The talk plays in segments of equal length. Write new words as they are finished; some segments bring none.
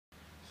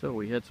So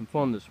we had some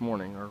fun this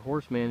morning. Our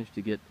horse managed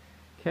to get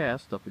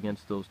cast up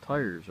against those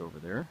tires over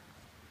there.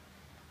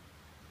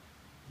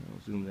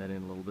 I'll zoom that in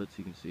a little bit so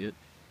you can see it.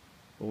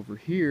 Over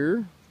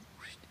here,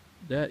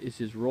 that is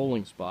his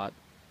rolling spot,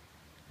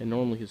 and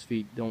normally his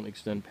feet don't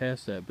extend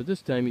past that, but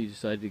this time he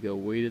decided to go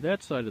way to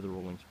that side of the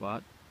rolling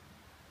spot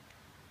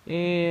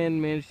and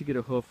managed to get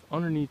a hoof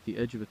underneath the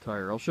edge of a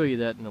tire. I'll show you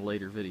that in a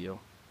later video.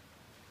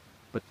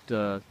 But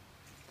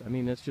I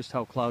mean, that's just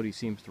how Cloudy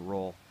seems to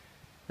roll.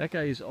 That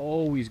guy is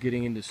always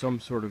getting into some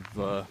sort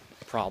of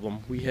problem.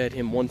 We had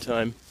him one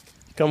time.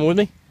 Come with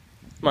me?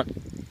 Come on.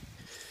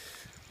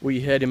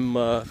 We had him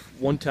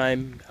one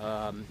time.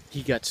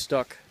 He got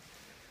stuck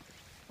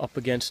up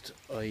against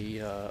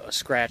a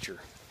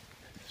scratcher.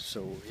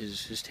 So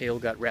his tail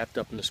got wrapped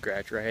up in the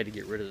scratcher. I had to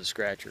get rid of the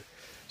scratcher.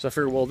 So I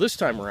figured, well, this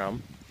time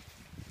around,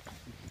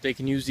 they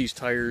can use these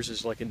tires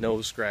as like a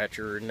nose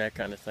scratcher and that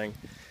kind of thing.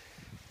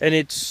 And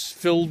it's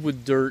filled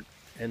with dirt,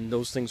 and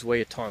those things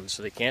weigh a ton,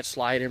 so they can't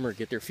slide him or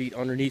get their feet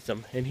underneath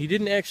them. And he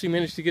didn't actually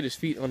manage to get his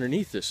feet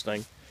underneath this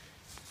thing.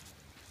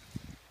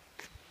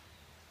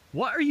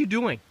 What are you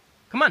doing?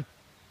 Come on.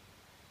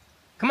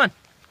 Come on.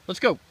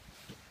 Let's go.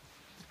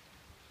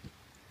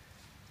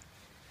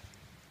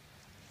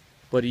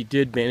 But he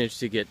did manage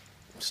to get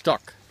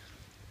stuck,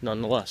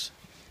 nonetheless.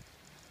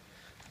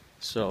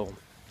 So,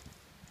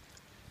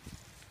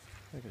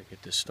 I gotta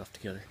get this stuff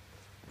together.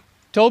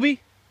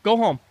 Toby, go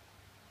home.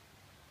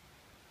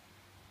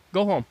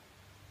 Go home.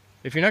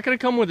 If you're not gonna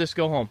come with us,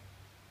 go home.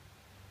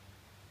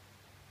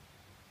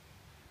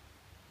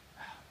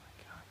 Oh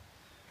my God.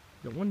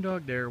 Got one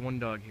dog there, one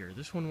dog here.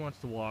 This one wants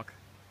to walk.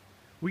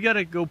 We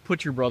gotta go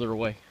put your brother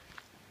away.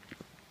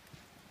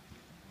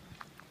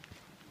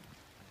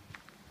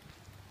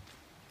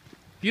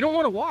 If you don't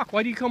want to walk,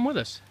 why do you come with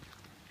us?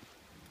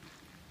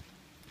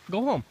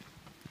 Go home.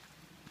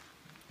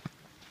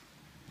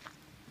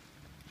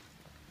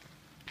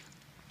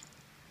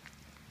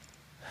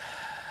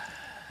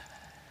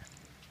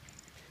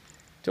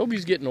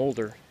 Toby's getting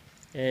older,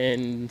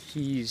 and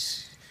he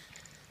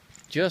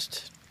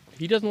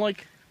doesn't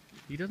like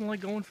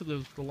going for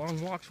the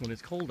long walks when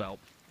it's cold out.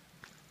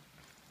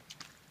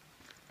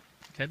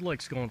 Ted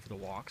likes going for the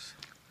walks.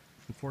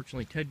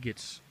 Unfortunately, Ted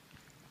gets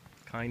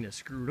kind of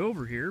screwed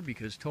over here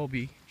because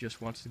Toby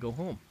just wants to go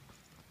home.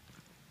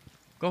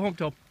 Go home,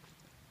 Toby.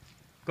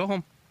 Go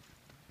home.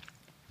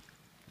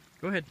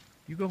 Go ahead.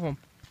 You go home.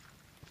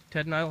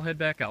 Ted and I will head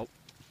back out.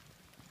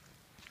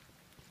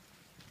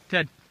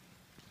 Ted,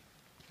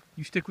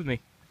 you stick with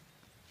me.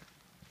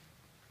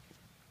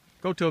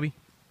 Go, Toby.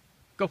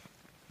 Go.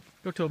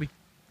 Go, Toby.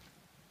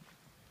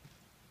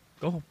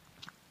 Go home.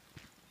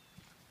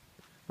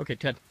 Okay,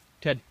 Ted.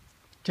 Ted.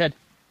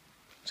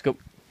 Let's go.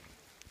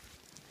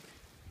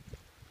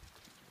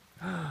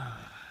 I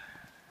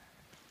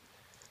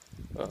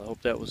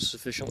hope that was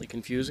sufficiently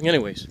confusing.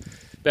 Anyways,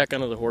 back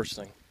onto the horse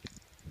thing.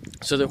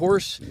 So the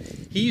horse,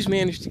 he's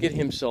managed to get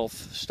himself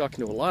stuck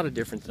into a lot of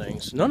different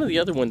things. None of the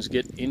other ones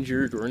get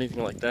injured or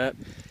anything like that.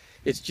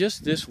 It's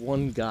just this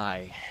one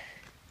guy.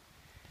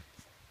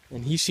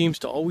 And he seems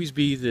to always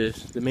be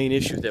the main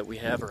issue that we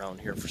have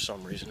around here for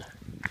some reason.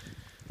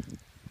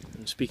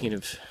 And speaking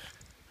of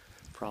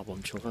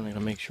problem children, I'm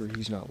going to make sure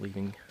he's not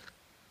leaving.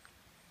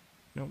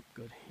 Nope,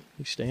 good.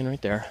 He's staying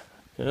right there.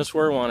 And that's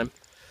where I want him.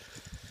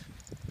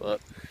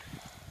 But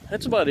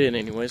that's about it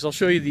anyways. I'll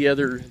show you the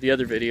other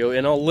video,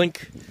 and I'll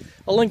link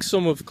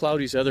some of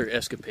Cloudy's other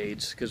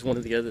escapades, because one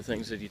of the other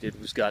things that he did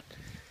was got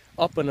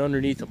up and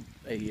underneath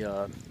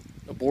a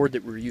board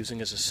that we were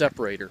using as a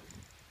separator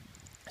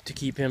to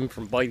keep him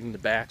from biting the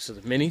backs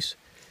of the minis.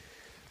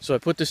 So I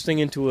put this thing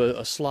into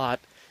a slot,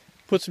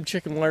 put some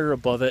chicken wire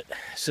above it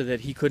so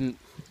that he couldn't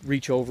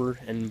reach over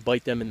and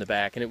bite them in the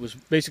back, and it was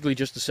basically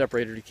just a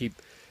separator to keep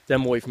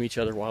them away from each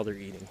other while they're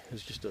eating. It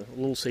was just a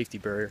little safety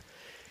barrier.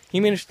 He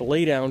managed to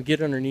lay down,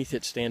 get underneath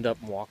it, stand up,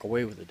 and walk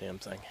away with the damn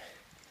thing.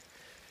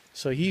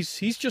 So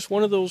he's just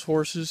one of those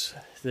horses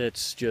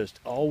that's just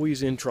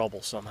always in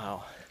trouble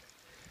somehow.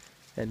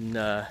 And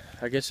I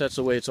guess that's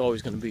the way it's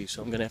always going to be.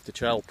 So I'm going to have to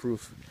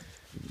child-proof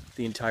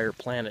the entire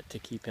planet to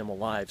keep him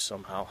alive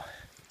somehow.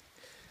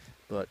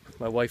 But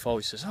my wife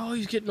always says, oh,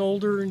 he's getting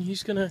older and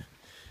he's going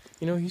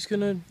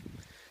to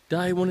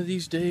die one of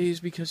these days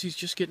because he's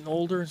just getting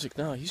older. It's like,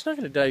 no, he's not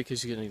going to die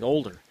because he's getting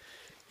older.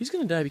 He's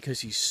going to die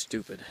because he's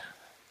stupid.